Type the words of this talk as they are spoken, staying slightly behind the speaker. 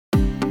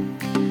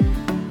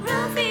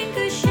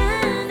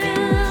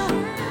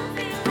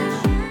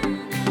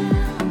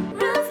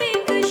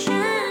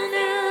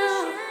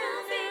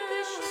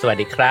สวัส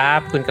ดีครับ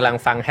คุณกำลัง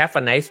ฟัง Have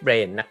a Nice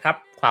Brain นะครับ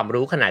ความ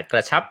รู้ขนาดกร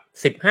ะชับ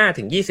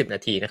 15-20 น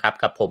าทีนะครับ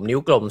กับผมนิ้ว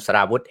กลมสร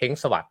าวุธเฮง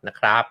สวัสดิ์นะ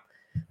ครับ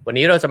วัน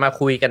นี้เราจะมา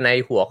คุยกันใน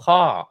หัวข้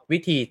อวิ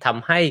ธีท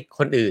ำให้ค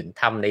นอื่น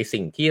ทำใน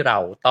สิ่งที่เรา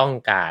ต้อง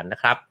การนะ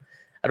ครับ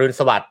อรุณ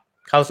สวัสดิ์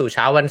เข้าสู่เ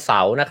ช้าวันเสา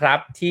ร์นะครับ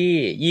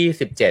ที่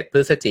27พ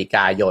ฤศจิก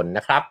ายนน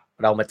ะครับ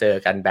เรามาเจอ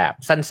กันแบบ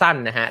สั้น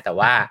ๆนะฮะแต่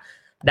ว่า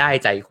ได้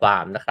ใจควา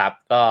มนะครับ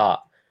ก็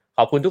ข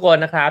อบคุณทุกคน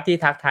นะครับที่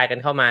ทักทายกัน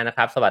เข้ามานะค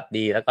รับสวัส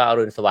ดีแล้วก็อ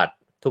รุณสวัสดิ์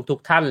ทุ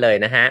กท่านเลย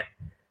นะฮะ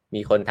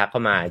มีคนทักเข้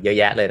ามาเยอะ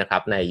แยะเลยนะครั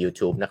บใน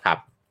YouTube นะครับ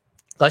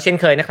ก็เช่น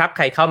เคยนะครับใ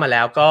ครเข้ามาแ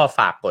ล้วก็ฝ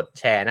ากกด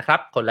แชร์นะครับ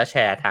คนละแช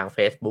ร์ทาง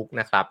Facebook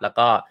นะครับแล้ว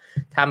ก็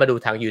ถ้ามาดู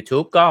ทาง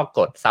YouTube ก็ก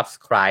ด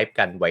Subscribe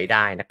กันไว้ไ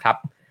ด้นะครับ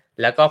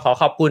แล้วก็ขอ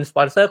ขอบคุณสป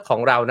อนเซอร์ขอ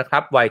งเรานะครั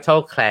บ Vital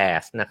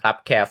Class นะครับ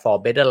Care for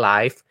Better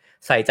Life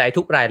ใส่ใจ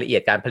ทุกรายละเอีย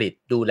ดการผลิต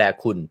ดูแล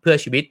คุณเพื่อ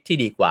ชีวิตที่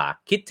ดีกว่า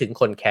คิดถึง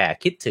คนแคร์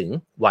คิดถึง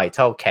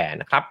Vital Care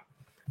นะครับ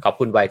ขอบ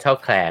คุณ Vital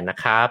Care นะ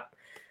ครับ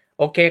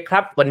โอเคครั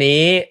บวัน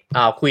นี้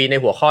คุยใน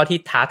หัวข้อที่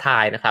ท้าทา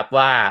ยนะครับ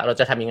ว่าเรา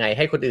จะทำยังไงใ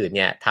ห้คนอื่นเ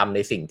นี่ยทำใน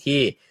สิ่งที่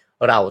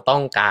เราต้อ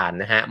งการ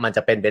นะฮะมันจ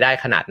ะเป็นไปได้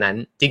ขนาดนั้น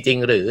จริง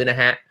ๆหรือนะ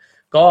ฮะ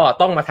ก็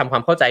ต้องมาทำควา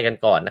มเข้าใจกัน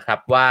ก่อนนะครับ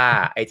ว่า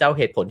ไอ้เจ้าเ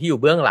หตุผลที่อยู่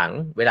เบื้องหลัง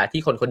เวลา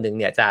ที่คนคนนึง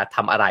เนี่ยจะท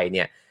ำอะไรเ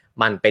นี่ย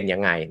มันเป็นยั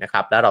งไงนะค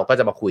รับแล้วเราก็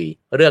จะมาคุย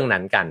เรื่อง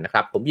นั้นกันนะค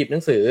รับผมหยิบหนั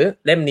งสือ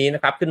เล่มนี้น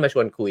ะครับขึ้นมาช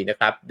วนคุยนะ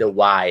ครับ The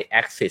Y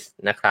Axis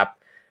นะครับ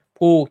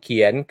ผู้เขี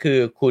ยนคือ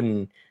คุณ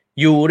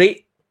ยูริ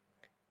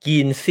กี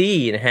นซี่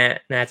นะฮะ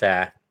น่า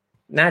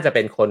จะเ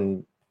ป็นคน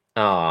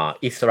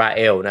อิสราเอ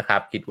ลนะครั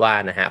บคิดว่า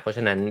นะฮะเพราะฉ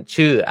ะนั้น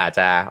ชื่ออาจ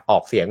จะออ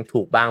กเสียง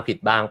ถูกบ้างผิด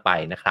บ้างไป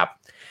นะครับ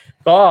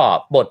ก็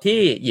บท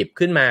ที่หยิบ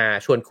ขึ้นมา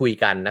ชวนคุย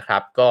กันนะครั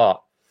บก็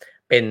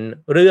เป็น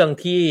เรื่อง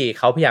ที่เ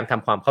ขาพยายามท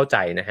ำความเข้าใจ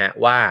นะฮะ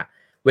ว่า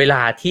เวล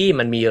าที่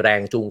มันมีแร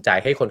งจูงใจ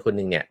ให้คนคนห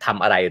นึ่งเนี่ยท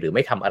ำอะไรหรือไ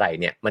ม่ทำอะไร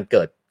เนี่ยมันเ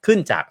กิดขึ้น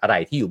จากอะไร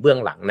ที่อยู่เบื้อง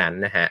หลังนั้น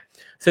นะฮะ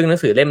ซึ่งหนัง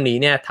สือเล่มนี้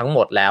เนี่ยทั้งหม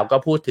ดแล้วก็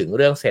พูดถึงเ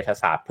รื่องเศรษฐ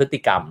ศาสตร์พฤติ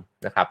กรรม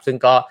นะครับซึ่ง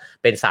ก็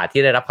เป็นศาสตร์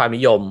ที่ได้รับความ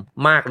นิยม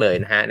มากเลย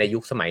นะฮะในยุ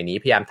คสมัยนี้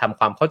พยายามทำ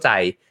ความเข้าใจ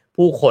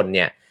ผู้คนเ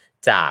นี่ย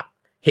จาก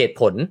เหตุ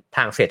ผลท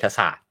างเศรษฐศ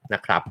าสตร์น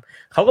ะครับ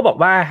เขาก็บอก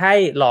ว่าให้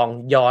ลอง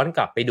ย้อนก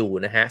ลับไปดู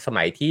นะฮะส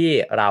มัยที่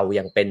เรา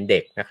ยังเป็นเด็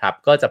กนะครับ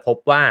ก็จะพบ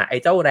ว่าไอ้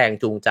เจ้าแรง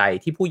จูงใจ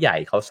ที่ผู้ใหญ่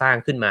เขาสร้าง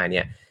ขึ้นมาเ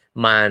นี่ย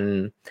มัน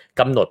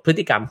กำหนดพฤ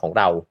ติกรรมของ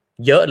เรา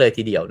เยอะเลย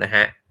ทีเดียวนะฮ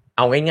ะเ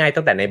อาง่ายๆ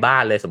ตั้งแต่ในบ้า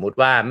นเลยสมมุติ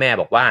ว่าแม่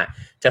บอกว่า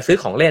จะซื้อ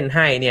ของเล่นใ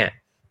ห้เนี่ย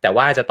แต่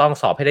ว่าจะต้อง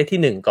สอบให้ได้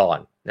ที่1ก่อน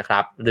นะครั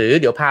บหรือ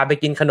เดี๋ยวพาไป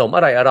กินขนมอ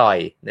ร่อย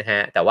ๆนะฮ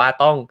ะแต่ว่า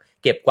ต้อง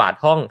เก็บกวาด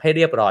ห้องให้เ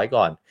รียบร้อย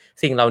ก่อน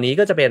สิ่งเหล่านี้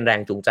ก็จะเป็นแร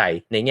งจูงใจ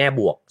ในแง่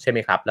บวกใช่ไหม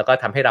ครับแล้วก็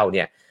ทำให้เราเ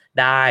นี่ย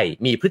ได้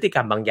มีพฤติกร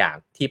รมบางอย่าง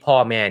ที่พ่อ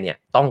แม่เนี่ย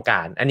ต้องก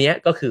ารอันนี้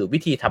ก็คือวิ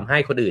ธีทำให้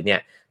คนอื่นเนี่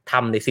ยท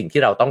ำในสิ่ง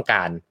ที่เราต้องก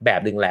ารแบ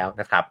บนึงแล้ว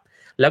นะครับ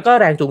แล้วก็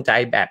แรงจูงใจ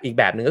แบบอีก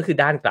แบบนึงก็คือ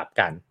ด้านกลับ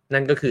กัน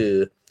นั่นก็คือ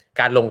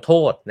การลงโท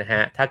ษนะฮ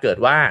ะถ้าเกิด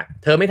ว่า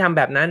เธอไม่ทำแ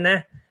บบนั้นนะ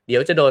เดี๋ย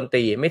วจะโดน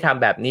ตีไม่ท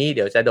ำแบบนี้เ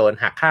ดี๋ยวจะโดน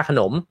หักค่าข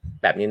นม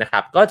แบบนี้นะครั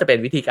บก็จะเป็น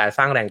วิธีการส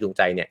ร้างแรงจูงใ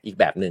จเนี่ยอีก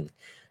แบบนึง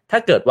ถ้า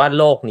เกิดว่า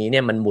โลกนี้เ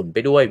นี่ยมันหมุนไป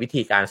ด้วยวิ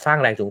ธีการสร้าง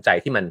แรงจูงใจ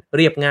ที่มันเ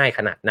รียบง่ายข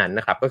นาดนั้นน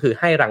ะครับก็คือ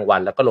ให้รางวั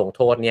ลแล้วก็ลงโ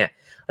ทษเนี่ย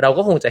เรา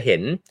ก็คงจะเห็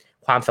น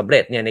ความสำเร็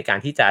จเนี่ยในการ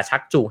ที่จะชั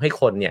กจูงให้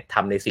คนเนี่ยท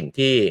ำในสิ่ง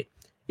ที่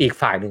อีก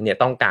ฝ่ายนึงเนี่ย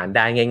ต้องการไ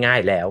ด้ง่าย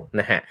ๆแล้ว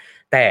นะฮะ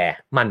แต่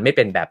มันไม่เ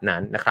ป็นแบบนั้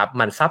นนะครับ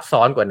มันซับ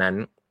ซ้อนกว่านั้น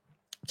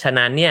ฉะ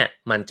นั้นเนี่ย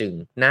มันจึง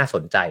น่าส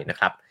นใจนะ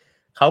ครับ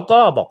เขาก็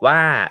บอกว่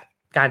า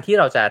การที่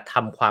เราจะท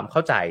ำความเข้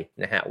าใจ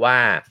นะฮะว่า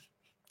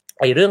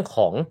ไอ้เรื่องข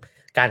อง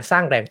การสร้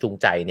างแรงจูง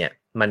ใจเนี่ย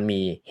มัน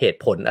มีเหตุ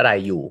ผลอะไร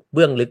อยู่เ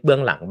บื้องลึกเบื้อ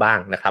งหลังบ้าง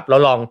นะครับเรา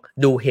ลอง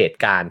ดูเหตุ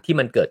การณ์ที่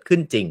มันเกิดขึ้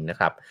นจริงนะ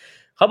ครับ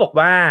เขาบอก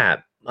ว่า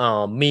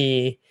มี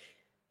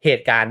เห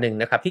ตุการณ์หนึ่ง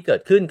นะครับที่เกิ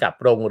ดขึ้นกับ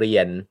โรงเรี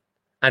ยน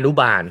อนุ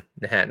บาล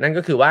นะฮะนั่น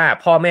ก็คือว่า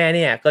พ่อแม่เ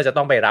นี่ยก็จะ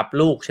ต้องไปรับ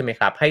ลูกใช่ไหม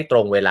ครับให้ตร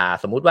งเวลา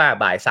สมมุติว่า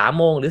บ่าย3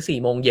โมงหรือ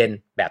4โมงเย็น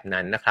แบบ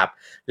นั้นนะครับ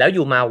แล้วอ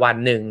ยู่มาวัน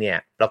หนึ่งเนี่ย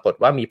ปรากฏ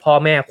ว่ามีพ่อ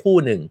แม่คู่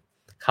หนึ่ง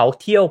เขา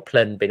เที่ยวเพ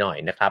ลินไปหน่อย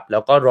นะครับแล้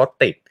วก็รถ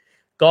ติด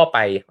ก็ไป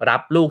รั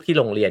บลูกที่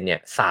โรงเรียนเนี่ย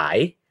สาย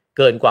เ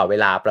กินกว่าเว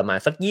ลาประมาณ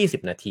สัก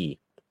20นาที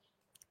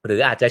หรือ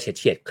อาจจะเ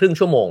ฉียดครึ่ง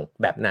ชั่วโมง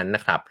แบบนั้นน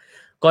ะครับ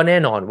ก็แน่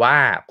นอนว่า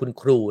คุณ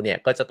ครูเนี่ย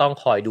ก็จะต้อง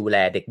คอยดูแล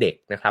เด็ก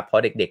ๆนะครับเพรา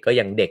ะเด็กๆก็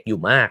ยังเด็กอยู่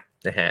มาก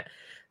นะฮะ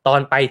ตอ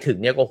นไปถึง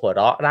เนี่ยก็หัวเ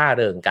ราะร่า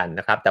เริงกัน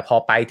นะครับแต่พอ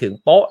ไปถึง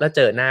โป๊ะแล้วเ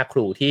จอหน้าค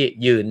รูที่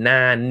ยืนหน้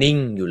านิ่ง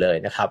อยู่เลย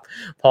นะครับ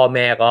พ่อแ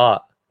ม่ก็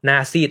หน้า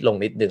ซีดลง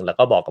นิดนึงแล้ว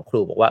ก็บอกกับครู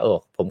บอกว่า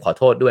ผมขอ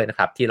โทษด้วยนะค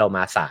รับที่เราม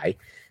าสาย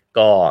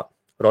ก็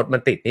รถมั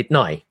นติดนิดห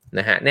น่อยน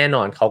ะฮะแน่น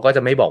อนเขาก็จ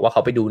ะไม่บอกว่าเข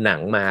าไปดูหนัง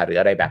มาหรือ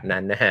อะไรแบบ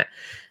นั้นนะฮะ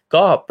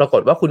ก็ปราก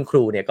ฏว่าคุณค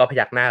รูเนี่ยก็พ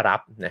ยักหน้ารั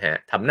บนะฮะ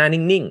ทำหน้า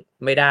นิ่ง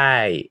ๆไม่ได้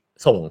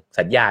ส่ง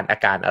สัญญาณอา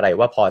การอะไร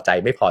ว่าพอใจ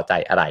ไม่พอใจ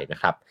อะไรนะ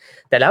ครับ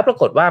แต่แล้วปรา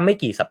กฏว่าไม่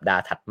กี่สัปดา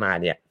ห์ถัดมา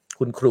เนี่ย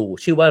คุณครู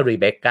ชื่อว่ารี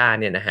เบคก้า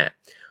เนี่ยนะฮะ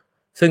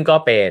ซึ่งก็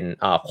เป็น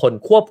คน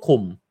ควบคุ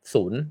ม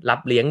ศูนย์รั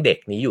บเลี้ยงเด็ก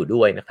นี้อยู่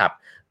ด้วยนะครับ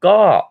ก็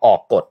ออก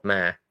กฎมา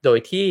โดย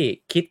ที่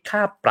คิดค่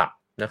าปรับ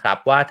นะครับ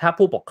ว่าถ้า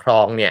ผู้ปกคร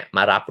องเนี่ยม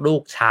ารับลู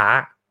กช้า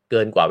เ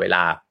กินกว่าเวล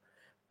า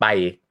ไป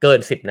เกิน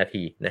10นา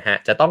ทีนะฮะ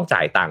จะต้องจ่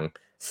ายตังค์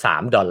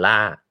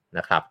$3น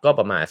ะครับก็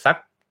ประมาณสัก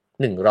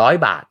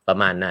100บาทประ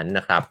มาณนั้นน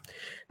ะครับ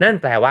นั่น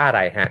แปลว่าอะไ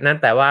รฮะนั่น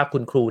แปลว่าคุ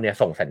ณครูเนี่ย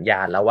ส่งสัญญา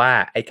ณแล้วว่า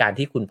ไอการ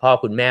ที่คุณพ่อ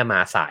คุณแม่มา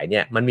สายเนี่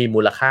ยมันมี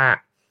มูลค่า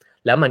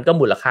แล้วมันก็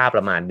มูลค่าป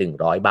ระมาณ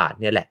100 บาท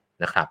เนี่ยแหละ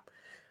นะครับ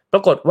ปร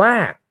ากฏว่า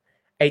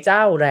ไอ้เจ้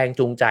าแรง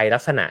จูงใจลั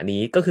กษณะ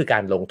นี้ก็คือกา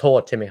รลงโท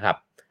ษใช่ไหมครับ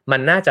มั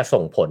นน่าจะ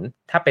ส่งผล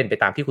ถ้าเป็นไป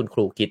ตามที่คุณค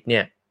รูคิดเนี่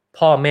ย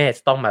พ่อแม่จ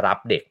ะต้องมารับ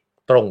เด็ก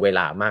ตรงเวล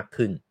ามาก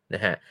ขึ้นน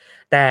ะฮะ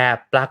แต่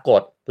ปราก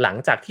ฏหลัง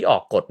จากที่ออ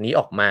กกฎนี้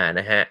ออกมา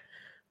นะฮะ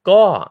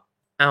ก็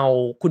เอา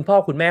คุณพ่อ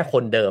คุณแม่ค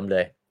นเดิมเล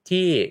ย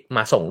ที่ม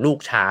าส่งลูก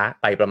ช้า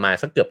ไปประมาณ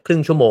สักเกือบครึ่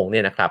งชั่วโมงเ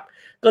นี่ยนะครับ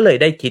ก็เลย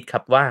ได้คิดครั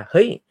บว่าเ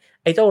ฮ้ย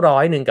ไอ้เจ้า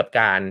100กับ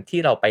การที่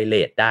เราไปเล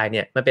ทได้เ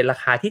นี่ยมันเป็นรา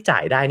คาที่จ่า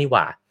ยได้นี่ห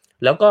ว่า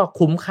แล้วก็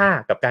คุ้มค่า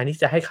กับการที่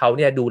จะให้เขาเ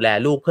นี่ยดูแล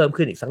ลูกเพิ่ม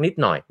ขึ้นอีกสักนิด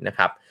หน่อยนะค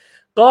รับ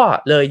ก็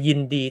เลยยิน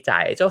ดีจ่า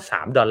ยไอ้เจ้า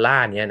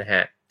$3เนี่ยนะฮ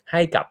ะใ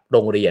ห้กับโร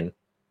งเรียน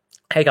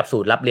ให้กับศู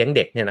นย์รับเลี้ยงเ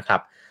ด็กเนี่ยนะครั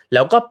บแ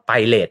ล้วก็ไป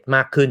เลทม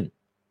ากขึ้น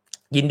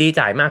ยินดี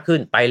จ่ายมากขึ้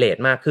นไปเลท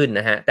มากขึ้น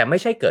นะฮะแต่ไม่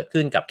ใช่เกิด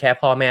ขึ้นกับแค่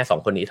พ่อแม่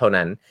2คนนี้เท่า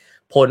นั้น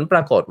ผลปร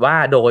ากฏว่า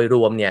โดยร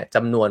วมเนี่ยจ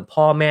ำนวน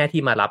พ่อแม่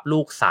ที่มารับลู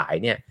กสาย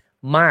เนี่ย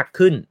มาก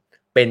ขึ้น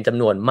เป็นจ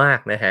ำนวนมาก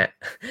นะฮะ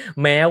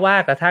แม้ว่า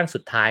กระทั่งสุ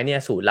ดท้ายเนี่ย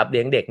ศูนย์รับเ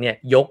ลี้ยงเด็กเนี่ย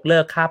ยกเลิ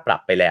กค่าปรั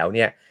บไปแล้วเ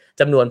นี่ย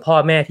จำนวนพ่อ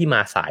แม่ที่ม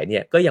าสายเนี่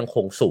ยก็ยังค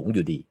งสูงอ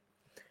ยู่ดี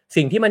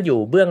สิ่งที่มันอยู่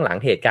เบื้องหลัง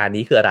เหตุการณ์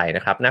นี้คืออะไรน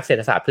ะครับนักเศรษ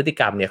ฐศาสตร์พฤติ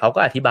กรรมเนี่ยเขาก็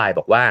อธิบายบ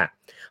อกว่า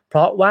เพร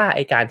าะว่าไอ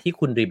การที่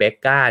คุณรีเบค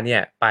ก้าเนี่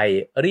ยไป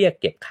เรียก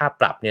เก็บค่า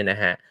ปรับเนี่ยน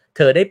ะฮะเธ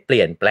อได้เป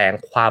ลี่ยนแปลง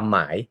ความหม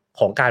าย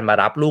ของการมา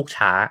รับลูก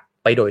ช้า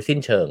ไปโดยสิ้น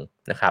เชิง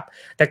นะครับ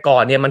แต่ก่อ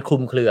นเนี่ยมันคลุ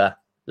มเครือ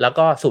แล้ว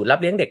ก็ศูนย์รับ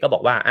เลี้ยงเด็กก็บอ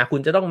กว่าคุ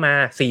ณจะต้องมา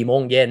4โม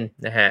งเย็น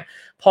นะฮะ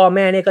พ่อแ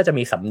ม่เนี่ยก็จะ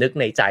มีสำนึก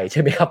ในใจใ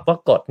ช่ไหมครับว่า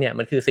กฎเนี่ย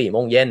มันคือ4โม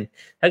งเย็น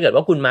ถ้าเกิดว่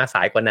าคุณมาส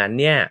ายกว่านั้น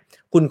เนี่ย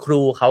คุณค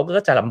รูเขา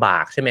ก็จะลำบา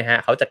กใช่ไหมฮะ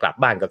เขาจะกลับ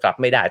บ้านก็กลับ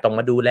ไม่ได้ต้อง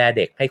มาดูแล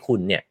เด็กให้คุณ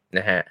เนี่ยน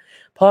ะฮะ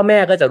พ่อแม่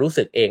ก็จะรู้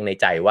สึกเองใน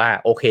ใจว่า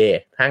โอเค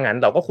ถ้างั้น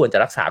เราก็ควรจะ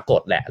รักษาก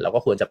ฎแหละเราก็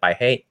ควรจะไป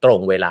ให้ตรง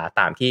เวลา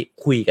ตามที่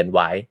คุยกันไ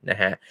ว้นะ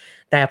ฮะ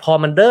แต่พอ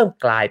มันเริ่ม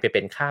กลายไปเ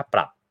ป็นค่าป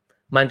รับ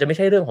มันจะไม่ใ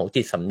ช่เรื่องของ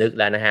จิตสำนึก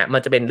แล้วนะฮะมั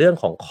นจะเป็นเรื่อง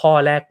ของข้อ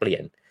แลกเปลี่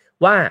ยน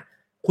ว่า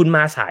คุณม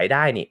าสายไ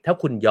ด้นี่ถ้า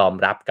คุณยอม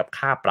รับกับ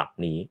ค่าปรับ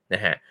นี้น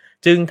ะฮะ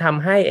จึงท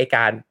ำให้ไอก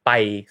ารไป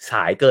ส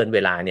ายเกินเว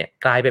ลาเนี่ย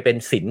กลายไปเป็น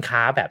สินค้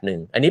าแบบหนึ่ง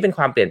อันนี้เป็นค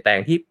วามเปลี่ยนแปลง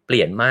ที่เป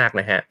ลี่ยนมาก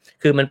นะฮะ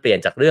คือมันเปลี่ยน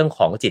จากเรื่องข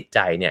องจิตใจ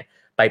เนี่ย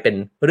ไปเป็น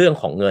เรื่อง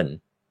ของเงิน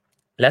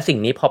และสิ่ง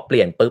นี้พอเป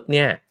ลี่ยนปุ๊บเ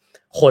นี่ย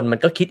คนมัน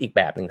ก็คิดอีกแ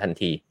บบหนึ่งทัน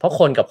ทีเพราะ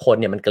คนกับคน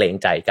เนี่ยมันเกรง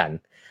ใจกัน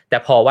แต่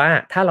พอว่า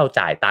ถ้าเรา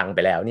จ่ายตังค์ไป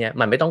แล้วเนี่ย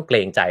มันไม่ต้องเกร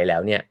งใจแล้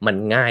วเนี่ยมัน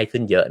ง่ายขึ้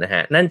นเยอะนะฮ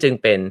ะนั่นจึง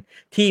เป็น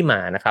ที่มา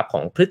นะครับขอ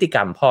งพฤติกร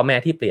รมพ่อแม่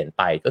ที่เปลี่ยนไ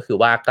ปก็คือ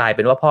ว่ากลายเ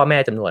ป็นว่าพ่อแม่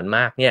จำนวนม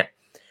ากเนี่ย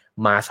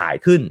มาสาย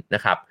ขึ้นน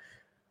ะครับ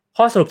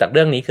ข้อสรุปจากเ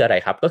รื่องนี้คืออะไร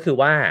ครับก็คือ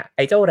ว่าไ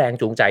อ้เจ้าแรง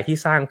จูงใจที่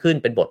สร้างขึ้น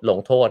เป็นบทลง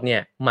โทษเนี่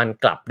ยมัน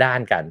กลับด้า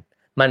นกัน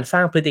มันสร้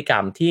างพฤติกร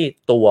รมที่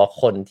ตัว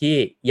คนที่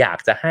อยาก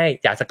จ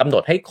ะกำหน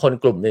ดให้คน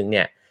กลุ่มหนึ่งเ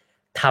นี่ย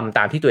ทำต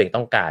ามที่ตัวเอง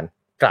ต้องการ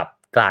กลับ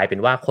กลายเป็น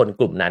ว่าคน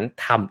กลุ่มนั้น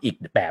ทำอีก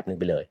แบบหนึ่ง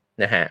ไปเลย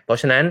นะฮะเพรา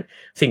ะฉะนั้น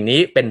สิ่งนี้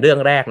เป็นเรื่อง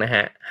แรกนะฮ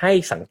ะให้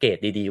สังเกต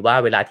ดีๆว่า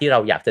เวลาที่เรา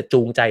อยากจะ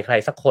จูงใจใคร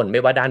สักคนไม่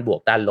ว่าด้านบว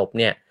กด้านลบ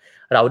เนี่ย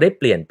เราได้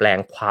เปลี่ยนแปลง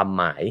ความ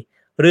หมาย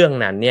เรื่อง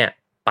นั้นเนี่ย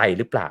ไปห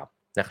รือเปล่า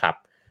นะครับ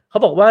เขา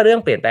บอกว่าเรื่อง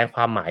เปลี่ยนแปลงค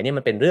วามหมายเนี่ย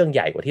มันเป็นเรื่องให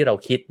ญ่กว่าที่เรา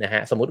คิดนะฮ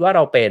ะสมมุติว่าเร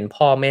าเป็น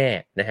พ่อแม่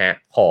นะฮะ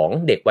ของ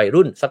เด็กวัย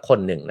รุ่นสักคน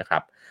หนึ่งนะครั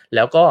บแ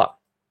ล้วก็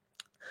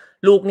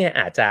ลูกเนี่ย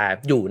อาจจะ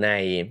อยู่ใน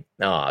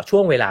ช่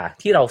วงเวลา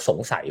ที่เราสง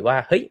สัยว่า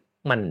เฮ้ย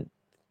มัน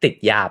ติด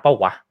ยาเปล่า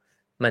วะ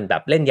มันแบ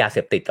บเล่นยาเส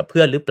พติดกับเ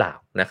พื่อนหรือเปล่า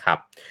นะครับ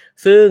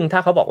ซึ่งถ้า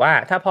เขาบอกว่า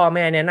ถ้าพ่อแ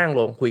ม่เนี่ยนั่ง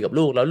ลงคุยกับ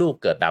ลูกแล้วลูก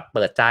เกิดแบบเ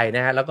ปิดใจน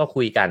ะฮะแล้วก็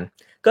คุยกัน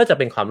ก็จะเ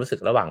ป็นความรู้สึก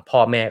ระหว่างพ่อ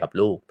แม่กับ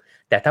ลูก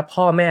แต่ถ้า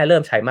พ่อแม่เริ่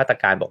มใช้มาตร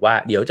การบอกว่า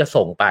เดี๋ยวจะ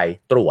ส่งไป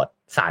ตรวจ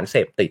สารเส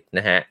พติดน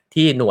ะฮะ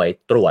ที่หน่วย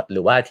ตรวจห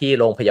รือว่าที่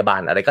โรงพยาบา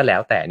ลอะไรก็แล้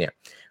วแต่เนี่ย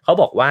เขา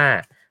บอกว่า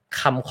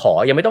คำขอ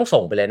ยังไม่ต้อง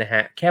ส่งไปเลยนะฮ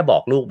ะแค่บอ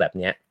กลูกแบบ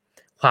เนี้ย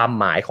ความ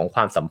หมายของคว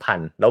ามสัมพัน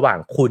ธ์ระหว่าง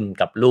คุณ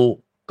กับลูก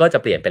ก็จะ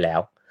เปลี่ยนไปแล้ว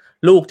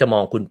ลูกจะม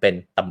องคุณเป็น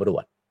ตำรว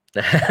จน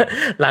ะ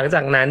หลังจ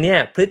ากนั้นเนี่ย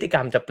พฤติกร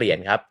รมจะเปลี่ยน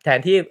ครับแทน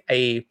ที่ไอ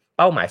เ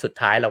ป้าหมายสุด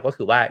ท้ายเราก็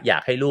คือว่าอยา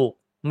กให้ลูก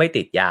ไม่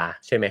ติดยา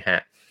ใช่ไหมฮะ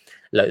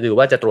หรือ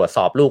ว่าจะตรวจส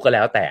อบลูกก็แ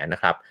ล้วแต่นะ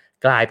ครับ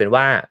กลายเป็น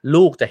ว่า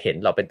ลูกจะเห็น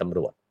เราเป็นตำร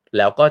วจแ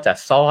ล้วก็จะ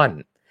ซ่อน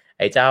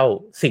ไอ้เจ้า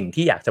สิ่ง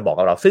ที่อยากจะบอก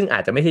กับเราซึ่งอา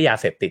จจะไม่ใช่ยา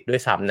เสพติดด้ว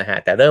ยซ้ำนะฮะ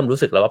แต่เริ่มรู้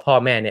สึกแล้วว่าพ่อ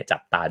แม่เนี่ยจั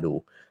บตาดู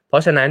เพรา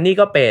ะฉะนั้นนี่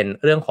ก็เป็น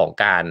เรื่องของ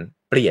การ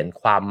เปลี่ยน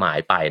ความหมาย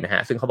ไปนะฮ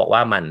ะซึ่งเขาบอกว่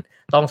ามัน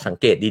ต้องสัง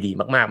เกตดี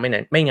ๆมากๆไ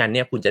ม่งั้นเ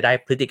นี่ยคุณจะได้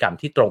พฤติกรรม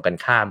ที่ตรงกัน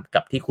ข้าม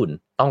กับที่คุณ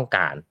ต้องก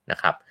ารนะ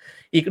ครับ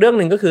อีกเรื่องห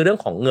นึ่งก็คือเรื่อง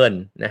ของเงิน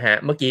นะฮะ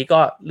เมื่อกี้ก็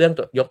เรื่อง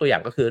ยกตัวอย่า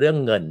งก็คือเรื่อง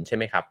เงินใช่ไ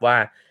หมครับว่า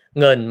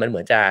เงินมันเหมื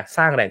อนจะส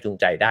ร้างแรงจูง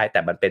ใจได้แต่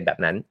มันเป็นแบบ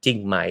นั้นจริง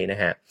ไหมน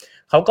ะฮะ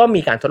เขาก็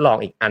มีการทดลอง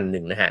อีกอันห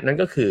นึ่งนะฮะนั่น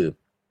ก็คือ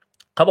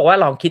เขาบอกว่า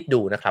ลองคิด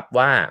ดูนะครับ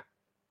ว่า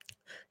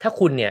ถ้า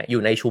คุณเนี่ยอ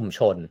ยู่ในชุมช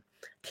น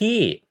ที่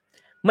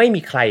ไม่มี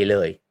ใครเล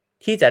ย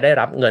ที่จะได้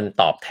รับเงิน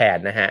ตอบแทน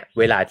นะฮะ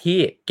เวลาที่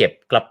เก็บ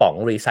กระป๋อง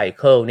รีไซเ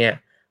คิลเนี่ย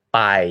ไป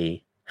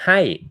ให้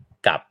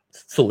กับ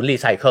ศูนย์รี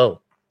ไซเคิล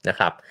นะ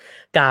ครับ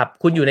กับ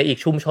คุณอยู่ในอีก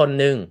ชุมชน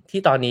หนึ่ง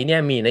ที่ตอนนี้เนี่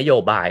ยมีนโย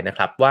บายนะค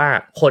รับว่า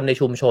คนใน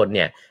ชุมชนเ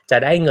นี่ยจะ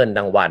ได้เงินร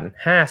างวัล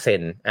5 เซ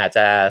นต์อาจจ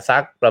ะสั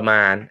กประม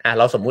าณเ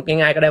ราสมมุติ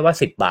ง่ายๆก็ได้ว่า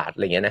10 บาทอะ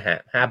ไรเงี้ยนะฮะ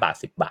5 บาท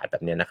10 บาทแบ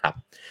บนี้นะครับ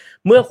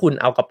เมื่อคุณ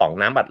เอากระป๋อง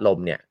น้ำอัดลม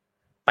เนี่ย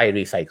ไป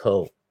รีไซเคิล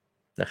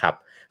นะครับ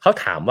เขา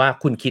ถามว่า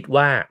คุณคิด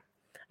ว่า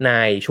ใน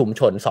ชุม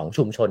ชน2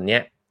ชุมชนเนี้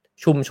ย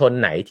ชุมชน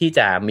ไหนที่จ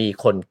ะมี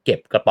คนเก็บ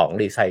กระป๋อง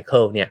รีไซเคิ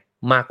ลเนี่ย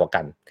มากกว่า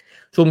กัน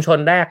ชุมชน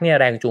แรกเนี่ย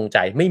แรงจูงใจ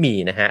ไม่มี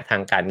นะฮะทา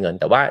งการเงิน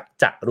แต่ว่า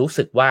จะรู้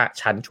สึกว่า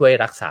ฉันช่วย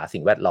รักษาสิ่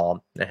งแวดล้อม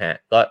นะฮะ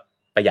ก็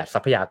ประหยัดทรั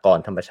พยากร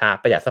ธรรมชาติ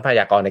ประหยัดทรัพ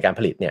ยากรในการ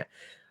ผลิตเนี่ย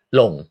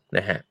ลงน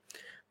ะฮะ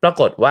ปรา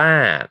กฏว่า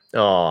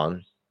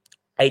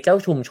ไอ้เจ้า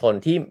ชุมชน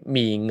ที่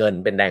มีเงิน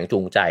เป็นแรงจู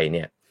งใจเ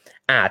นี่ย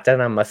อาจจะ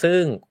นำมาซึ่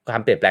งควา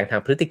มเปลี่ยนแปลงทา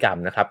งพฤติกรรม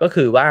นะครับก็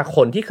คือว่าค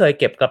นที่เคย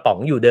เก็บกระป๋อง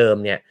อยู่เดิม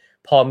เนี่ย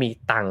พอมี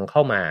ตังเข้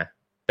ามา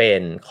เป็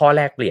นข้อแ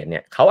ลกเปลี่ยนเนี่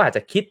ยเขาอาจจ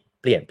ะคิด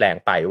เปลี่ยนแปลง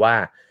ไปว่า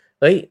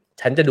เอ้ย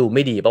ฉันจะดูไ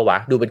ม่ดีปะวะ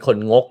ดูเป็นคน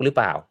งกหรือเ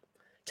ปล่า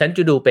ฉันจ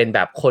ะดูเป็นแบ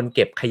บคนเ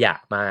ก็บขยะ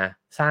มา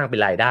สร้างเป็น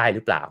รายได้ห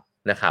รือเปล่า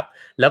นะครับ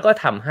แล้วก็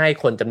ทำให้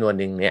คนจำนวน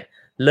หนึ่งเนี่ย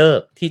เลิ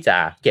กที่จะ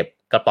เก็บ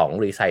กระป๋อง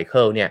รีไซเคิ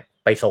ลเนี่ย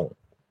ไปส่ง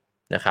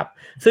นะครับ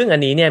ซึ่งอัน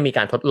นี้เนี่ยมีก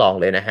ารทดลอง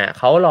เลยนะฮะ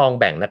เขาลอง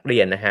แบ่งนักเรี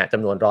ยนนะฮะจ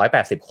ำนวน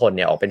180คนเ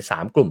นี่ยออกเป็น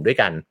3กลุ่มด้วย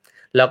กัน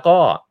แล้วก็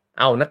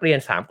เอานักเรียน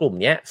3กลุ่ม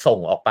นี้ส่ง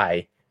ออกไป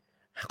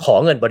ขอ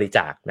เงินบริจ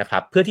าคนะครั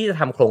บเพื่อที่จะ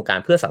ทำโครงการ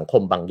เพื่อสังค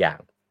มบางอย่าง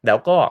แล้ว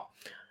ก็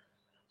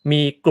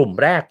มีกลุ่ม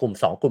แรกกลุ่ม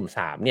2กลุ่ม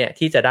3เนี่ย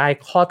ที่จะได้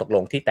ข้อตกล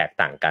งที่แตก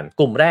ต่างกัน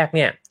กลุ่มแรกเ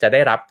นี่ยจะได้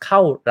เข้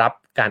ารับ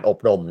การอบ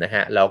รมนะฮ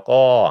ะแล้ว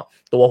ก็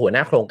ตัวหัวหน้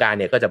าโครงการ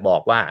เนี่ยก็จะบอ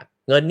กว่า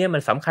เงินเนี่ยมั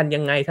นสำคัญ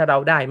ยังไงถ้าเรา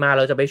ได้มาเ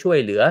ราจะไปช่วย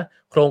เหลือ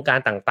โครงการ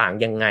ต่าง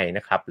ๆยังไงน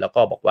ะครับแล้ว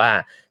ก็บอกว่า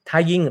ถ้า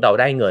ยิ่งเรา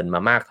ได้เงินม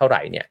ามากเท่าไห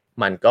ร่เนี่ย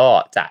มันก็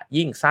จะ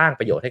ยิ่งสร้าง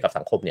ประโยชน์ให้กับ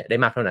สังคมเนี่ยได้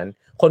มากเท่านั้น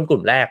คนกลุ่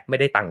มแรกไม่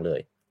ได้ตังค์เล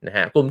ยนะฮ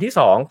ะกลุ่มที่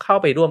2เข้า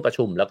ไปร่วมประ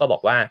ชุมแล้วก็บอ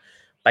กว่า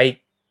ไป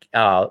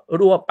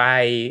รวบไป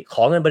ข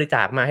อเงินบริจ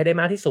าคมาให้ได้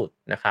มากที่สุด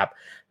นะครับ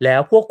แล้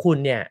วพวกคุณ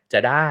เนี่ยจะ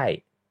ได้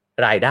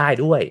รายได้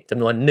ด้วยจ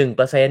ำนวน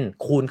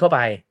 1% คูณเข้าไป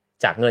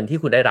จากเงินที่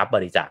คุณได้รับบ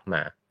ริจาคม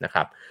านะค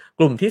รับ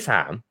กลุ่มที่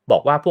3บอ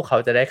กว่าพวกเขา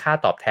จะได้ค่า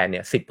ตอบแทนเ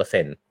นี่ย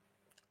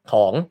 10% ข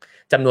อง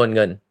จำนวนเ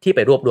งินที่ไป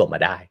รวบรวมมา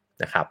ได้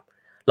นะครับ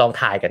ลอง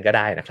ทายกันก็ไ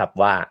ด้นะครับ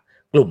ว่า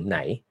กลุ่มไหน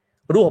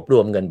รวบร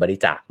วมเงินบริ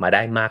จาคมาไ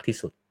ด้มากที่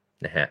สุด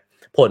นะฮะ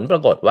ผลปร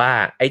ากฏว่า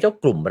ไอ้เจ้า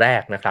กลุ่มแร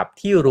กนะครับ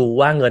ที่รู้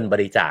ว่าเงินบ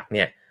ริจาคเ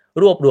นี่ย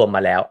รวบรวมม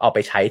าแล้วเอาไป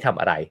ใช้ทำ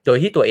อะไรโดย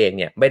ที่ตัวเอง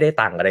เนี่ยไม่ได้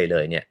ตังค์อะไรเล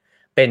ยเนี่ย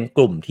เป็นก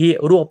ลุ่มที่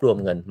รวบรวม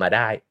เงินมาไ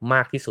ด้ม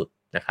ากที่สุด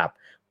นะครับ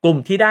กลุ่ม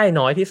ที่ได้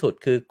น้อยที่สุด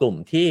คือกลุ่ม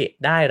ที่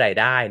ได้ราย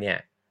ได้เนี่ย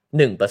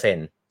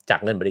 1% จาก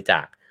เงินบริจ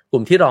าคก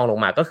ลุ่มที่รองลง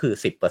มาก็คือ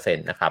 10% น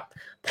ะครับ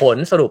ผล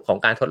สรุปของ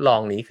การทดลอ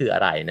งนี้คืออะ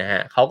ไรนะฮ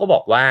ะเขาก็บอ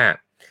กว่า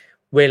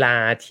เวลา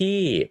ที่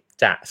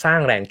จะสร้าง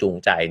แรงจูง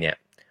ใจเนี่ย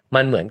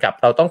มันเหมือนกับ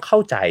เราต้องเข้า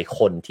ใจ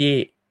คนที่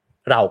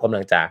เรากำลั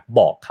งจะ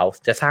บอกเขา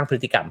จะสร้างพฤ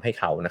ติกรรมให้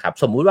เขานะครับ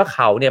สมมุติว่าเ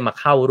ขาเนี่ยมา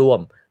เข้าร่วม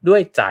ด้ว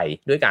ยใจ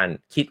ด้วยการ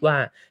คิดว่า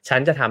ฉัน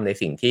จะทำใน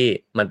สิ่งที่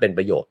มันเป็นป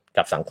ระโยชน์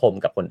กับสังคม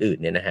กับคนอื่น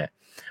เนี่ยนะฮะ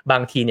บา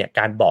งทีเนี่ย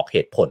การบอกเห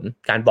ตุผล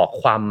การบอก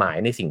ความหมาย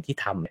ในสิ่งที่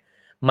ท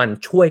ำมัน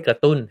ช่วยกระ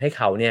ตุ้นให้เ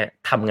ขาเนี่ย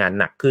ทำงาน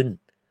หนักขึ้น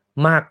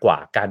มากกว่า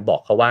การบอ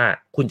กเขาว่า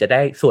คุณจะไ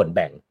ด้ส่วนแ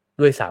บ่ง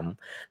ด้วยซ้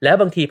ำแล้ว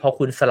บางทีพอ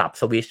คุณสลับ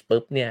สวิตช์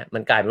ปุ๊บเนี่ยมั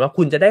นกลายเป็นว่า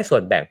คุณจะได้ส่ว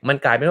นแบ่งมัน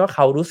กลายเป็นว่าเข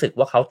ารู้สึก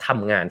ว่าเขาท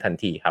ำงานทัน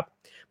ทีครับ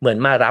เหมือน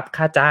มารับ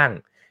ค่าจ้าง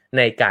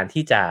ในการ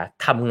ที่จะ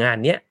ทำงาน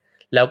เนี้ย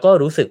แล้วก็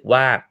รู้สึก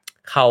ว่า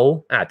เขา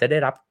อาจจะได้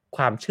รับค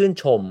วามชื่น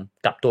ชม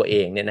กับตัวเอ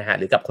งเนี่ยนะฮะ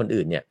หรือกับคน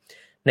อื่นเนี่ย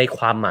ในค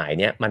วามหมาย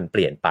เนี่ยมันเป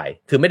ลี่ยนไป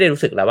คือไม่ได้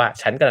รู้สึกแล้วว่า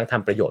ฉันกำลังท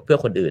ำประโยชน์เพื่อ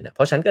คนอื่นเพ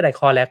ราะฉันก็ได้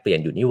ข้อแลกเปลี่ยน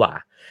อยู่นี่หว่า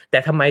แต่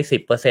ทำไม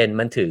 10%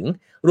 มันถึง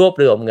รวบ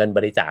รวมเงินบ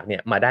ริจาคเนี่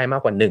ยมาได้มา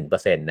กกว่า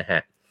 1% นะฮ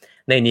ะ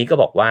ในนี้ก็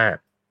บอกว่า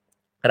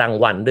ราง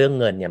วัลเรื่อง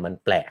เงินเนี่ยมัน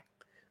แปลก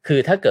คือ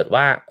ถ้าเกิด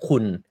ว่าคุ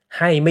ณใ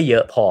ห้ไม่เยอ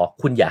ะพอ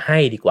คุณอย่าให้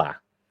ดีกว่า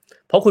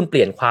เพราะคุณเป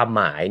ลี่ยนความห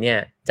มายเนี่ย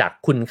จาก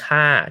คุณค่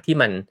าที่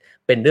มัน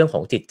เป็นเรื่องข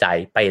องจิตใจ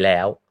ไปแล้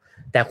ว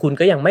แต่คุณ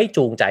ก็ยังไม่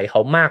จูงใจเข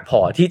ามากพอ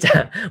ที่จะ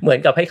เหมือน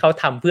กับให้เขา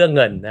ทำเพื่อเ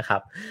งินนะครั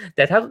บแ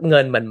ต่ถ้าเงิ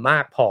นมันมา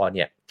กพอเ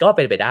นี่ยก็เ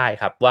ป็นไปได้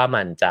ครับว่า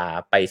มันจะ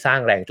ไปสร้าง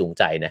แรงจูงใ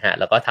จนะฮะ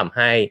แล้วก็ทำใ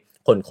ห้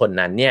คน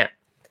นั้นเนี่ย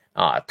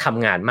ท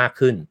ำงานมาก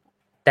ขึ้น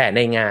แต่ใน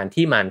งาน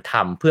ที่มันท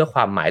ำเพื่อคว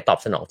ามหมายตอบ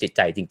สนองจิตใ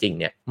จจริงๆ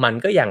เนี่ยมัน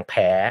ก็ยังแ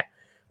พ้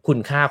คุณ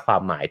ค่าควา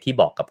มหมายที่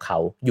บอกกับเขา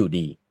อยู่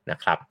ดีนะ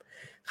ครับ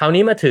คราว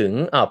นี้มาถึง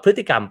พฤ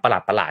ติกรรมประ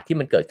หลาดๆที่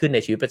มันเกิดขึ้นใน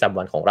ชีวิตประจำ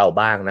วันของเรา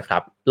บ้างนะครั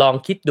บลอง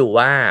คิดดู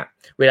ว่า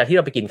เวลาที่เร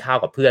าไปกินข้าว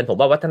กับเพื่อนผม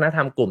ว่าวัฒนธร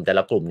รมกลุ่มแต่ล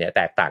ะกลุ่มเนี่ยแ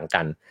ตกต่าง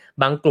กัน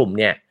บางกลุ่ม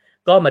เนี่ย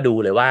ก็มาดู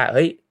เลยว่าเ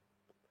ฮ้ย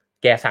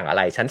แกสั่งอะไ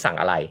รฉันสั่ง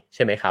อะไรใ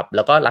ช่ไหมครับแ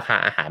ล้วก็ราคา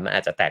อาหารมันอ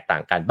าจจะแตกต่า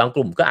งกันบางก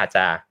ลุ่มก็อาจจ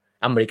ะ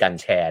อเมริกัน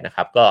แชร์นะค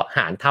รับก็ห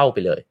ารเท่าไป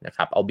เลยนะค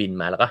รับเอาบิล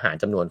มาแล้วก็หาร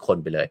จำนวนคน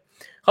ไปเลย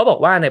เขาบอก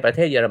ว่าในประเท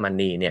ศเยอรม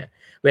นีเนี่ย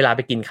เวลาไป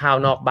กินข้าว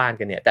นอกบ้าน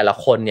กันเนี่ยแต่ละ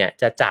คนเนี่ย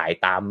จะจ่าย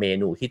ตามเม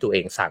นูที่ตัวเอ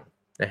งสั่ง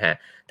นะฮะ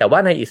แต่ว่า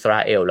ในอิสรา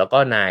เอลแล้วก็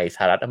ในส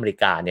หรัฐอเมริ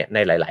กาเนี่ยใน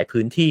หลายๆ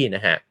พื้นที่น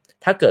ะฮะ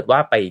ถ้าเกิดว่า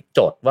ไปจ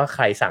ดว่าใค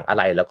รสั่งอะ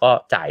ไรแล้วก็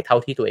จ่ายเท่า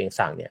ที่ตัวเอง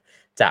สั่งเนี่ย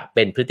จะเ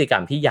ป็นพฤติกรร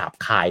มที่หยาบ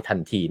คายทัน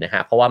ทีนะฮ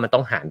ะเพราะว่ามันต้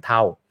องหารเท่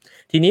า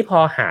ทีนี้พอ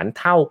หาร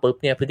เท่าปุ๊บ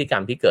เนี่ยพฤติกรร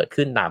มที่เกิด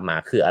ขึ้นตามมา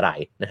คืออะไร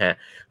นะฮะ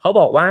เขา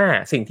บอกว่า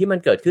สิ่งที่มัน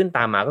เกิดขึ้นต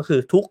ามมาก็คือ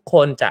ทุกค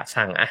นจะ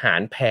สั่งอาหาร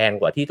แพง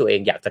กว่าที่ตัวเอง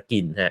อยากจะกิ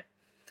นฮะ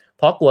เ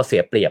พราะกลัวเสี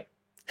ยเปรียบ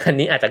อัน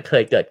นี้อาจจะเค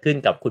ยเกิดขึ้น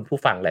กับคุณผู้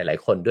ฟังหลาย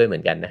ๆคนด้วยเหมื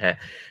อนกันนะฮะ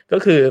ก็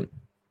คือ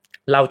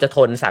เราจะท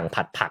นสั่ง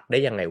ผัดผักได้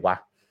ยังไงวะ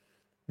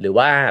หรือ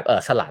ว่า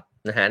สลัด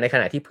นะฮะในข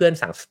ณะที่เพื่อน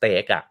สั่งสเต็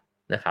กอะ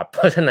นะครับเพ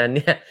ราะฉะนั้นเ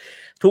นี่ย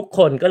ทุกค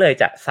นก็เลย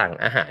จะสั่ง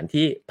อาหาร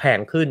ที่แพง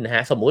ขึ้นนะฮ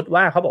ะสมมุติ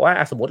ว่าเขาบอกว่า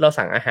สมมุติเรา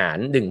สั่งอาหาร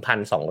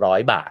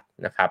 1,200 บาท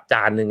นะครับจ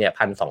านนึงเนี่ย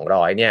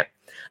 1,200 เนี่ย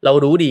เรา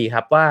รู้ดีค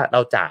รับว่าเร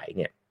าจ่ายเ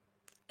นี่ย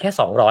แค่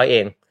200เอ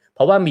งเพ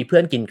ราะว่ามีเพื่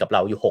อนกินกับเร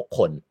าอยู่6ค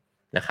น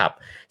นะครับ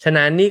ฉะ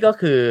นั้นนี่ก็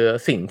คือ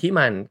สิ่งที่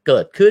มันเกิ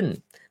ดขึ้น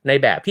ใน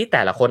แบบที่แ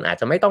ต่ละคนอาจ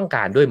จะไม่ต้องก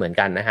ารด้วยเหมือน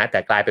กันนะฮะแต่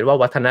กลายเป็นว่า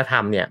วัฒนธร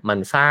รมเนี่ยมัน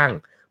สร้าง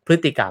พฤ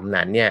ติกรรม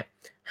นั้นเนี่ย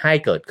ให้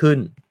เกิดขึ้น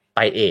ไป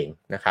เอง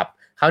นะครับ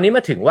คราวนี้ม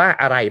าถึงว่า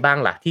อะไรบ้าง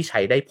ล่ะที่ใช้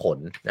ได้ผล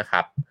นะค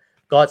รับ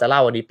ก็จะเล่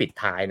าวันนี้ปิด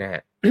ท้ายนะฮ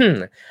ะ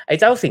ไอ้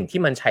เจ้าสิ่งที่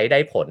มันใช้ได้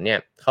ผลเนี่ย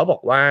เขาบอ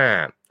กว่า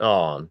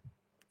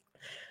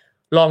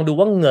ลองดู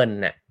ว่าเงิน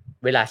เนี่ย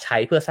เวลาใช้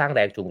เพื่อสร้างแร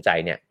งจูงใจ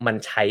เนี่ยมัน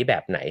ใช้แบ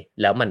บไหน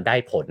แล้วมันได้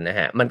ผลนะ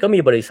ฮะมันก็มี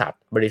บริษั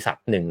ท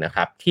หนึ่งนะค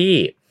รับที่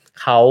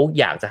เขา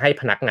อยากจะให้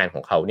พนักงานข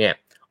องเขาเนี่ย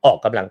ออก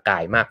กำลังกา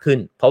ยมากขึ้น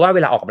เพราะว่าเว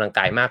ลาออกกำลังก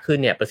ายมากขึ้น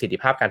เนี่ยประสิทธิ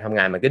ภาพการทำ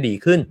งานมันก็ดี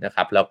ขึ้นนะค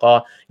รับแล้วก็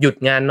หยุด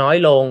งานน้อย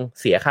ลง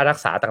เสียค่ารัก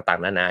ษาต่าง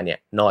ๆนานาเนี่ย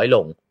น้อยล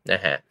งน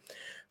ะฮะ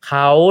เข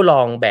าล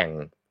องแบ่ง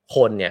ค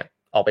นเนี่ย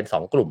ออกเป็น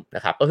2กลุ่มน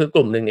ะครับก็คือก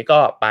ลุ่มนึงนี่ก็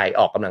ไป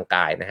ออกกำลังก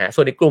ายนะฮะ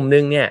ส่วนอีกกลุ่มนึ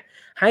งเนี่ย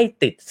ให้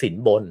ติดสิน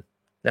บน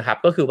นะครับ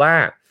ก็คือว่า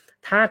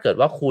ถ้าเกิด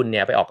ว่าคุณเ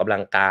นี่ยไปออกกำลั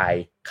งกาย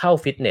เข้า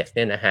ฟิตเนสเ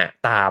นี่ยนะฮะ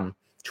ตาม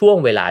ช่วง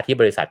เวลาที่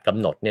บริษัทกำ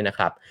หนดเนี่ยนะค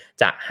รับ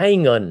จะให้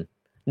เงิน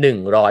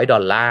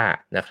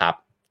$100นะครับ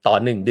ต่อ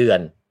1เดือน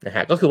นะฮ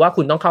ะก็คือว่า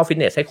คุณต้องเข้าฟิต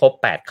เนสให้ครบ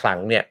8ครั้ง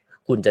เนี่ย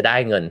คุณจะได้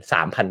เงิน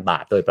 3,000 บา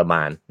ทโดยประม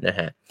าณนะ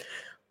ฮะ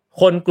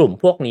คนกลุ่ม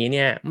พวกนี้เ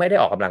นี่ยไม่ได้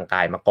ออกกำลังก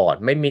ายมาก่อน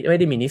ไม่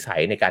ได้มีนิสั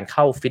ยในการเ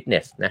ข้าฟิตเน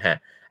สนะฮะ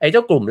ไอ้เจ้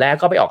ากลุ่มแรก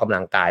ก็ไปออกกำ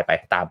ลังกายไป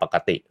ตามปก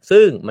ติ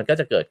ซึ่งมันก็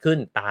จะเกิดขึ้น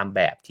ตามแ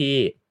บบที่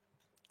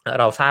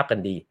เราทราบกัน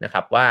ดีนะค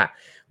รับว่า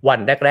วัน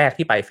แรกๆ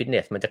ที่ไปฟิตเน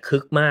สมันจะคึ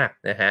กมาก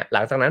นะฮะห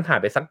ลังจากนั้นผ่าน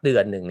ไปสักเดือ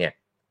นหนึ่งเนี่ย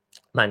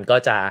มันก็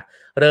จะ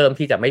เริ่ม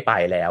ที่จะไม่ไป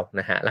แล้ว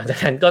นะฮะหลังจาก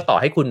นั้นก็ต่อ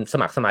ให้คุณส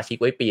มัครสมาชิก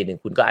ไว้ปีหนึ่ง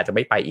คุณก็อาจจะไ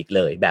ม่ไปอีกเ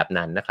ลยแบบ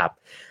นั้นนะครับ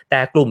แต่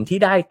กลุ่มที่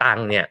ได้ตัง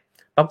ค์เนี่ย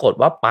ปรากฏ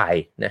ว่าไป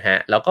นะฮะ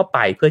แล้วก็ไป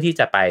เพื่อที่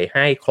จะไปใ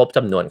ห้ครบจ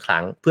ำนวนค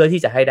รั้งเพื่อที่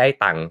จะให้ได้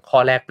ตังค์ข้อ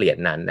แลกเปลี่ยน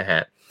นั้นนะฮ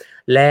ะ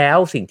แล้ว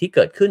สิ่งที่เ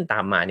กิดขึ้นตา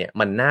มมาเนี่ย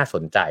มันน่าส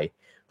นใจ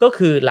ก็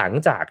คือหลัง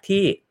จาก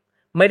ที่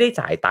ไม่ได้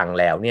จ่ายตังค์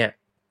แล้วเนี่ย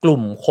กลุ่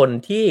มคน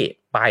ที่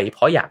ไปเพ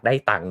ราะอยากได้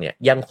ตังค์เนี่ย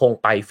ยังคง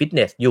ไปฟิตเน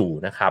สอยู่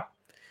นะครับ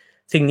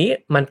สิ่งนี้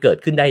มันเกิด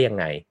ขึ้นได้ยัง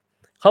ไง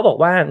เขาบอก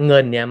ว่าเงิ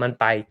นเนี่ยมัน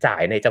ไปจ่า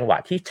ยในจังหวะ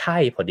ที่ใช่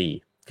พอดี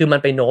คือมัน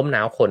ไปโน้มน้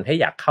าวคนให้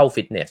อยากเข้า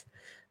ฟิตเนส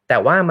แต่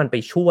ว่ามันไป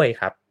ช่วย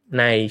ครับ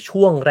ใน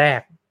ช่วงแร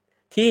ก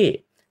ที่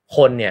ค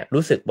นเนี่ย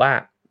รู้สึกว่า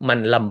มัน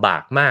ลำบา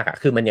กมากอ่ะ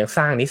คือมันยังส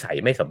ร้างนิสัย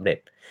ไม่สำเร็จ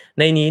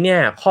ในนี้เนี่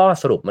ยข้อ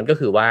สรุปมันก็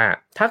คือว่า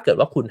ถ้าเกิด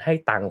ว่าคุณให้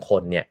ตังค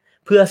นเนี่ย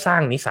เพื่อสร้า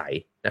งนิสัย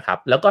นะครับ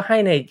แล้วก็ให้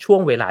ในช่ว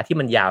งเวลาที่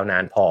มันยาวนา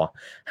นพอ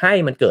ให้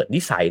มันเกิดนิ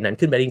สัยนั้น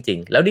ขึ้นมาจริง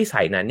ๆแล้วนิ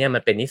สัยนั้นเนี่ยมั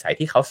นเป็นนิสัย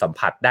ที่เขาสัม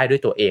ผัสได้ด้ว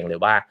ยตัวเองเลย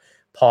ว่า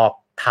พอ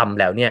ทำ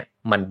แล้วเนี่ย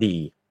มันดี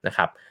นะค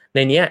รับใน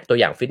นี้ตัว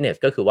อย่างฟิตเนส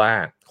ก็คือว่า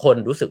คน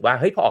รู้สึกว่า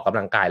เฮ้ยพอออกกำ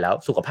ลังกายแล้ว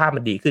สุขภาพ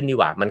มันดีขึ้นนี่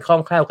หว่ามันคล่อ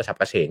งแคล่วกระฉับ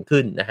กระเฉง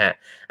ขึ้นนะฮะ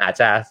อาจ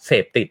จะเส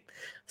พติด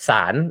ส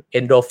ารเอ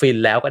นโดรฟิน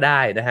แล้วก็ไ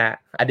ด้นะฮะ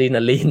อะดรีน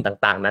าลีน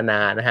ต่างๆนาน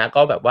านะฮะ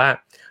ก็แบบว่า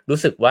รู้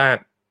สึกว่า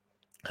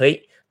เฮ้ย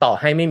ต่อ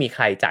ให้ไม่มีใค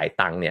รจ่าย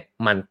ตังค์เนี่ย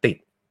มันติด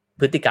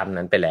พฤติกรรม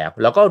นั้นไปแ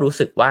ล้วก็รู้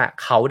สึกว่า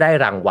เขาได้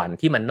รางวัล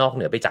ที่มันนอกเห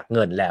นือไปจากเ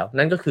งินแล้ว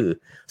นั่นก็คือ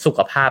สุข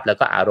ภาพแล้ว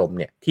ก็อารมณ์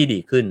เนี่ยที่ดี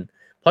ขึ้น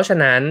เพราะฉะ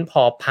นั้นพ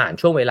อผ่าน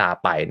ช่วงเวลา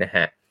ไปนะฮ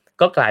ะ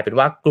ก็กลายเป็น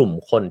ว่ากลุ่ม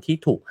คนที่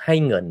ถูกให้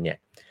เงินเนี่ย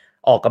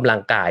ออกกำลั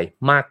งกาย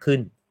มากขึ้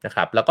นนะค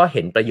รับแล้วก็เ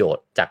ห็นประโยช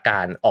น์จากก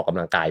ารออกกำ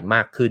ลังกายม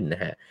ากขึ้นน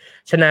ะฮะ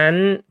ฉะนั้น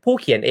ผู้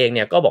เขียนเองเ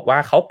นี่ยก็บอกว่า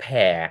เขาแ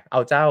ผ่เอา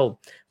เจ้า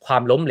ควา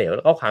มล้มเหลวแ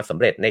ล้วก็ความสำ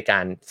เร็จในกา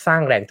รสร้า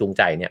งแรงจูงใ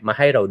จเนี่ยมาใ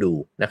ห้เราดู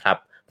นะครับ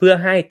เพื่อ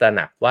ให้ตระห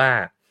นักว่า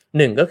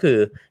หนึ่งก็คือ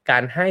กา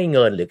รให้เ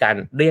งินหรือการ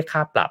เรียกค่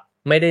าปรับ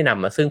ไม่ได้น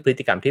ำมาซึ่งพฤ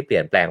ติกรรมที่เปลี่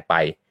ยนแปลงไป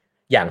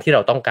อย่างที่เร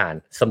าต้องการ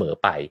เสมอ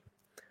ไป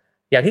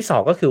อย่างที่สอ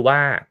งก็คือว่า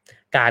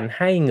การใ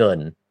ห้เงิน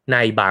ใน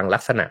บางลั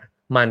กษณะ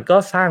มันก็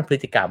สร้างพฤ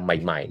ติกรรมใ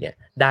หม่ๆเนี่ย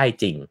ได้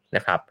จริงน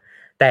ะครับ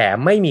แต่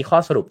ไม่มีข้อ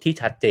สรุปที่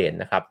ชัดเจน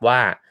นะครับว่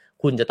า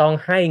คุณจะต้อง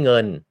ให้เงิ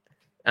น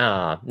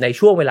ใน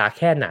ช่วงเวลาแ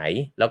ค่ไหน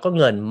แล้วก็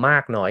เงินมา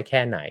กน้อยแ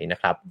ค่ไหนนะ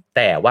ครับแ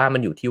ต่ว่ามั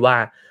นอยู่ที่ว่า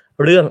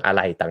เรื่องอะไ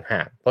รต่างห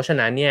ากเพราะฉะ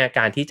นั้นเนี่ยก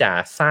ารที่จะ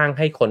สร้างใ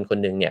ห้คนคน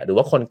หนึ่งเนี่ยหรือ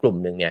ว่าคนกลุ่ม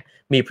หนึ่งเนี่ย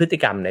มีพฤติ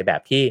กรรมในแบ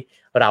บที่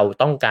เรา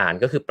ต้องการ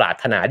ก็คือปรา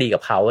รถนาดีกั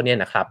บเขาเนี่ย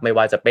นะครับไม่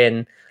ว่าจะเป็น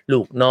ลู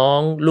กน้อ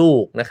งลู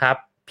กนะครับ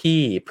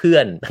พี่เพื่อ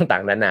นต่า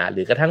งๆนานาห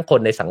รือกระทั่งคน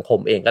ในสังคม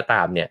เองก็ต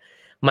ามเนี่ย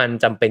มัน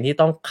จำเป็นที่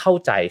ต้องเข้า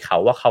ใจเขา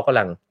ว่าเขากำ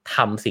ลังท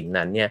ำสิ่ง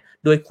นั้นเนี่ย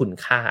ด้วยคุณ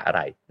ค่าอะไ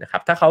รนะครั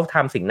บถ้าเขาท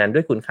ำสิ่งนั้นด้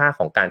วยคุณค่าข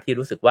องการที่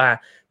รู้สึกว่า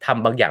ท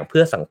ำบางอย่างเพื่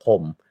อสังค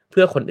มเ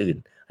พื่อคนอื่น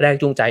แรง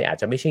จูงใจอาจ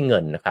จะไม่ใช่เงิ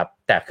นนะครับ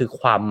แต่คือ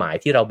ความหมาย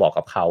ที่เราบอก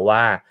กับเขาว่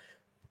า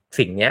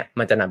สิ่งนี้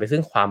มันจะนำไปซึ่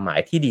งความหมาย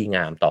ที่ดีง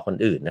ามต่อคน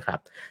อื่นนะครับ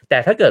แต่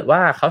ถ้าเกิดว่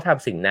าเขาท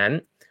ำสิ่งนั้น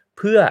เ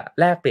พื่อ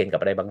แลกเปลี่ยนกับ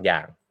อะไรบางอย่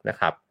างนะ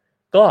ครับ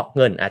ก็เ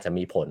งินอาจจะ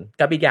มีผล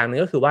กับอีกอย่างนึง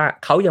ก็คือว่า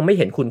เขายังไม่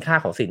เห็นคุณค่า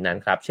ของสิ่งนั้น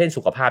ครับเช่น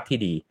สุขภาพที่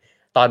ดี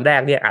ตอนแร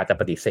กเนี่ยอาจจะ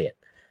ปฏิเสธ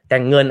แต่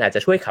เงินอาจจะ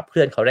ช่วยขับเค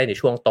ลื่อนเขาได้ใน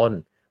ช่วงต้น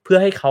เพื่อ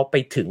ให้เขาไป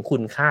ถึงคุ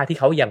ณค่าที่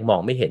เขายังมอ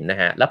งไม่เห็นนะ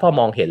ฮะแล้วพอ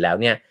มองเห็นแล้ว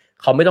เนี่ย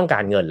เขาไม่ต้องกา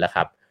รเงินแล้วค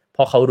รับเพ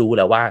ราะเขารู้แ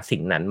ล้วว่าสิ่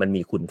งนั้นมัน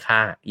มีคุณค่า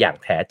อย่าง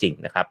แท้จริง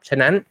นะครับฉะ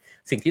นั้น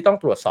สิ่งที่ต้อง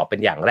ตรวจสอบเป็น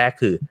อย่างแรก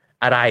คือ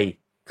อะไร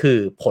คือ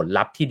ผล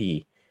ลัพธ์ที่ดี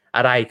อ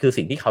ะไรคือ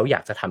สิ่งที่เขาอย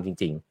ากจะทำจ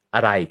ริงๆอ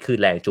ะไรคือ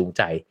แรงจูงใ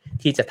จ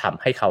ที่จะท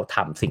ำให้เขาท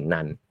ำสิ่ง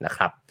นั้นนะค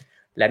รับ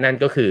และนั่น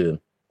ก็คือ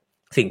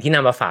สิ่งที่น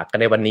ำมาฝากกัน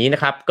ในวันนี้นะ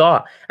ครับก็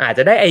อาจจ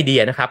ะได้ไอเดี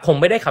ยนะครับคง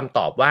ไม่ได้คำต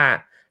อบว่า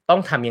ต้อ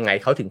งทำยังไง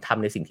เขาถึงท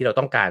ำในสิ่งที่เรา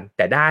ต้องการแ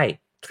ต่ได้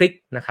ทริค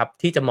นะครับ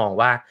ที่จะมอง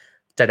ว่า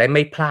จะได้ไ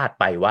ม่พลาด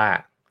ไปว่า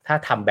ถ้า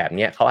ทำแบบ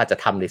นี้เขาอาจจะ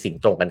ทำในสิ่ง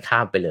ตรงกันข้า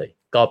มไปเลย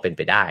ก็เป็นไ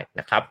ปได้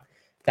นะครับ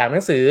จากหนั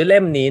งสือเล่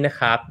มนี้นะ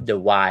ครับ The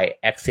Y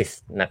Axis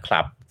นะครั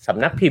บส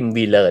ำนักพิมพ์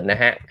VLearn น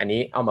ะฮะอัน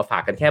นี้เอามาฝา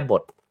กกันแค่บ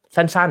ท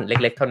สั้นๆเ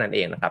ล็กๆเท่านั้นเอ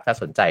งนะครับถ้า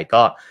สนใจ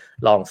ก็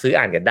ลองซื้อ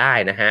อ่านกันได้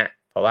นะฮะ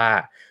เพราะว่า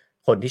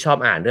คนที่ชอบ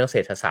อ่านเรื่องเศร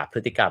ษฐศาสตร์พฤ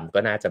ติกรรมก็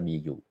น่าจะมี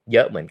อยู่เย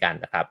อะเหมือนกัน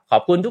นะครับขอ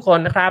บคุณทุกคน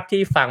นะครับ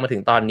ที่ฟังมาถึ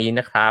งตอนนี้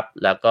นะครับ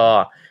แล้วก็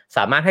ส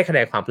ามารถให้คะแน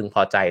นความพึงพ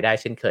อใจได้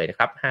เช่นเคยนะค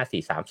รับ5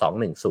 4 3 2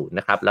 1 0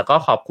นะครับแล้วก็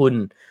ขอบคุณ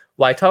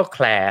Vital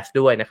Class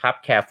ด้วยนะครับ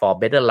Care for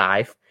Better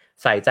Life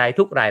ใส่ใจ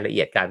ทุกรายละเ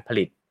อียดการผ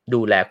ลิต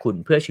ดูแลคุณ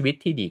เพื่อชีวิต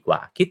ที่ดีกว่า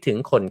คิดถึง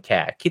คนแค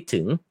ร์คิดถึ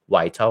ง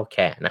Vital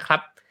Care นะครับ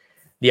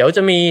เดี๋ยวจ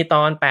ะมีต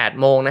อน 8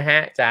 โมงนะฮะ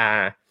จะ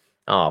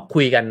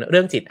คุยกันเ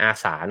รื่องจิตอา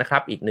สานะครั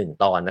บอีก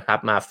1ตอนนะครับ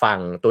มาฟัง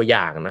ตัวอ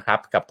ย่างนะครับ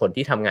กับคน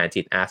ที่ทำงาน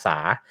จิตอาสา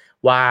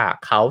ว่า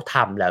เขาท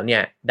ำแล้วเนี่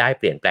ยได้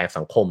เปลี่ยนแปลง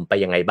สังคมไป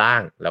ยังไงบ้า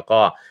งแล้วก็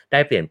ได้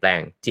เปลี่ยนแปลง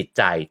จิตใ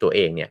จตัวเอ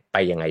งเนี่ยไป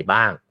ยังไง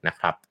บ้างนะ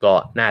ครับก็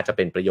น่าจะเ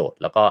ป็นประโยชน์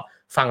แล้วก็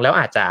ฟังแล้ว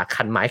อาจจะ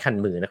คันไม้คัน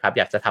มือนะครับอ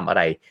ยากจะทำอะไ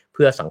รเ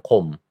พื่อสังค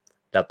ม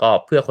แล้วก็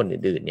เพื่อคน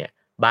อื่นๆเนี่ย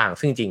บ้าง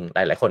ซึ่งจริงหล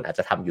ายๆคนอาจ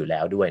จะทำอยู่แล้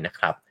วด้วยนะ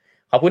ครับ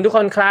ขอบคุณทุกค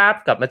นครับ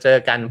กลับมาเจอ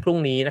กันพรุ่ง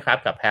นี้นะครับ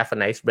กับ Have a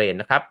Nice Brain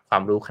นะครับควา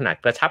มรู้ขนาด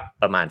กระชับ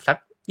ประมาณสัก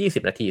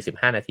20 นาที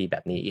15 นาทีแบ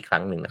บนี้อีกครั้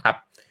งหนึ่งนะครับ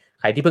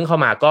ใครที่เพิ่งเข้า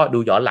มาก็ดู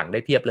ย้อนหลังได้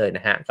เพียบเลยน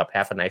ะฮะกับ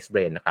Have a Nice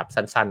Brain นะครับ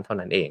สั้นๆเท่า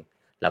นั้นเอง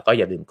แล้วก็อ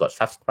ย่าลืมกด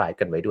subscribe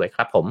กันไว้ด้วยค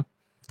รับผม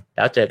แ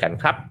ล้วเจอกัน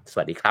ครับส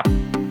วัสดีครั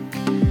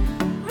บ